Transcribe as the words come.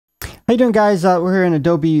How you doing, guys? We're here in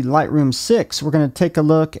Adobe Lightroom 6. We're going to take a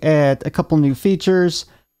look at a couple new features.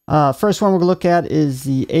 First one we're going to look at is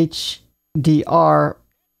the HDR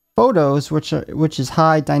photos, which is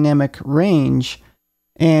high dynamic range,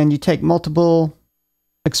 and you take multiple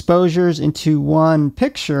exposures into one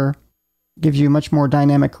picture, gives you much more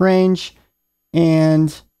dynamic range.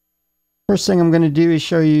 And first thing I'm going to do is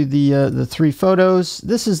show you the three photos.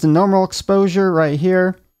 This is the normal exposure right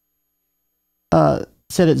here.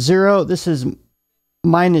 Set at 0. This is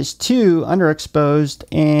 -2 underexposed,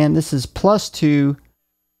 and this is +2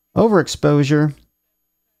 overexposure.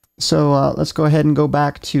 So let's go ahead and go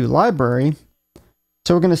back to library.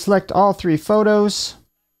 So we're going to select all three photos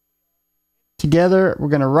together. We're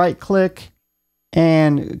going to right click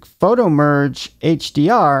and photo merge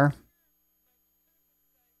HDR,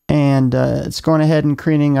 and it's going ahead and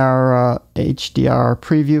creating our HDR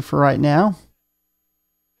preview for right now.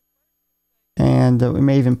 And we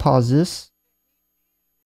may even pause this.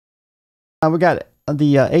 We got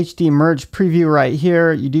the HD merge preview right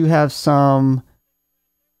here. You do have some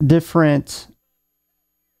different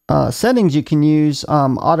settings you can use.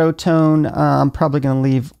 Auto tone, I'm probably going to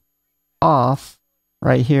leave off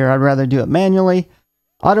right here. I'd rather do it manually.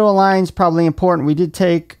 Auto align is probably important. We did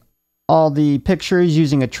take all the pictures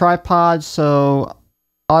using a tripod, so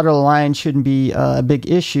auto align shouldn't be a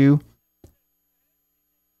big issue.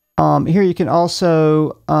 Here you can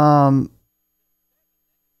also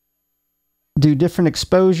do different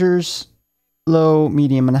exposures, low,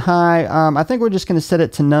 medium, and high. I think we're just going to set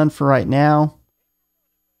it to none for right now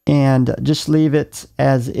and just leave it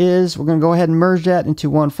as is. We're going to go ahead and merge that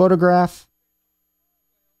into one photograph,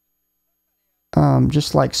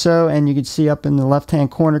 just like so. And you can see up in the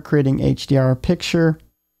left-hand corner creating HDR picture.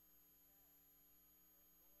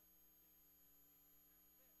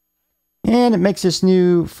 And it makes this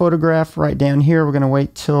new photograph right down here. We're going to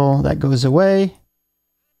wait till that goes away.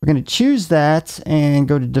 We're going to choose that and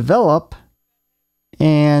go to develop.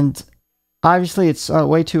 And obviously it's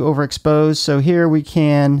way too overexposed. So here we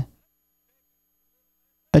can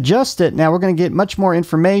adjust it. Now we're going to get much more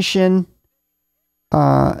information.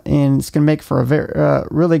 And it's going to make for a very,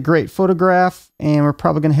 really great photograph. And we're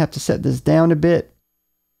probably going to have to set this down a bit.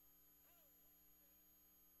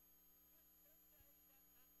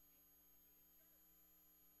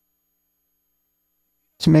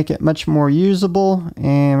 To make it much more usable,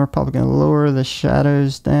 and we're probably going to lower the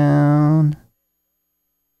shadows down.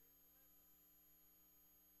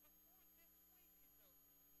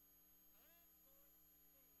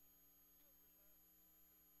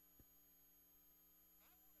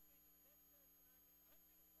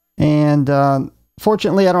 And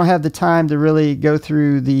fortunately, I don't have the time to really go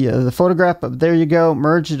through the photograph, but there you go,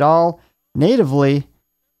 merge it all natively.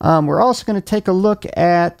 We're also going to take a look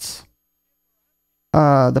at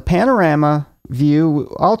the panorama view.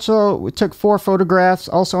 Also, we took 4 photographs,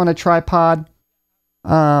 also on a tripod.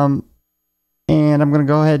 And I'm going to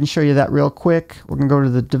go ahead and show you that real quick. We're going to go to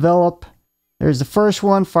the develop. There's the first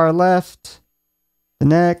one, far left. The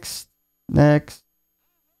next,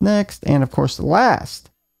 and of course the last.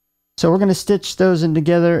 So we're going to stitch those in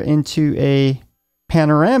together into a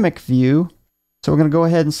panoramic view. So we're going to go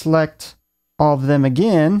ahead and select all of them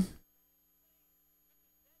again.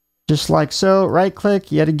 Just like so, right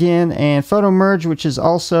click yet again, and photo merge, which is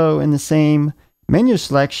also in the same menu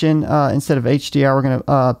selection. Instead of HDR, we're going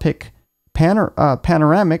to pick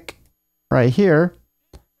panoramic right here.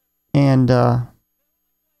 And as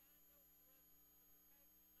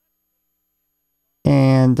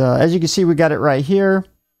you can see, we got it right here.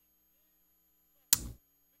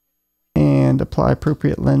 And apply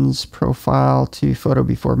appropriate lens profile to photo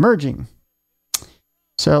before merging.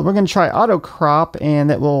 So we're going to try auto crop,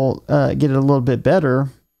 and that will get it a little bit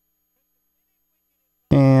better.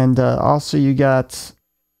 And also you got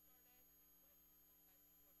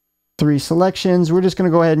 3 selections. We're just going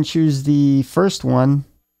to go ahead and choose the first one. In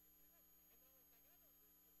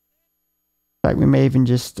fact, we may even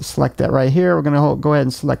just select that right here. We're going to go ahead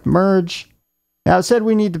and select merge. Now it said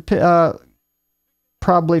we need to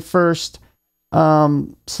probably first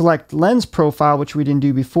select lens profile, which we didn't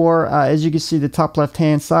do before. As you can see, the top left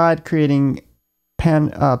hand side creating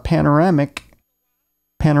panorama,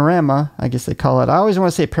 I guess they call it. I always want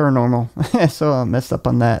to say paranormal, so I messed up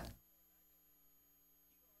on that.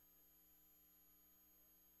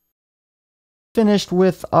 Finished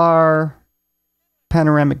with our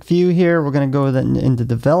panoramic view here. We're going to go then into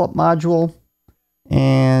develop module,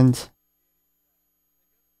 and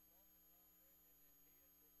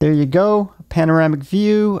there you go, panoramic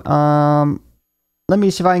view. Let me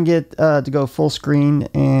see if I can get to go full screen,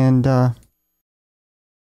 and we're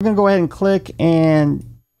going to go ahead and click and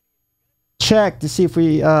check to see if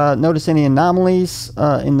we notice any anomalies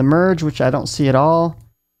in the merge, which I don't see at all.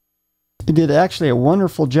 It did actually a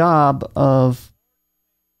wonderful job of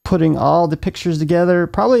putting all the pictures together.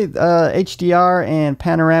 Probably HDR and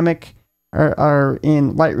Panoramic are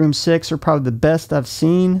in Lightroom 6 are probably the best I've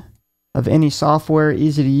seen of any software,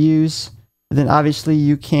 easy to use. And then obviously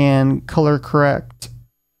you can color correct,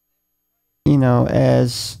 you know,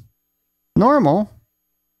 as normal.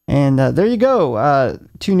 And there you go.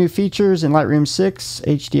 2 new features in Lightroom 6,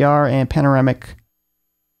 HDR and Panoramic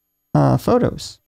photos.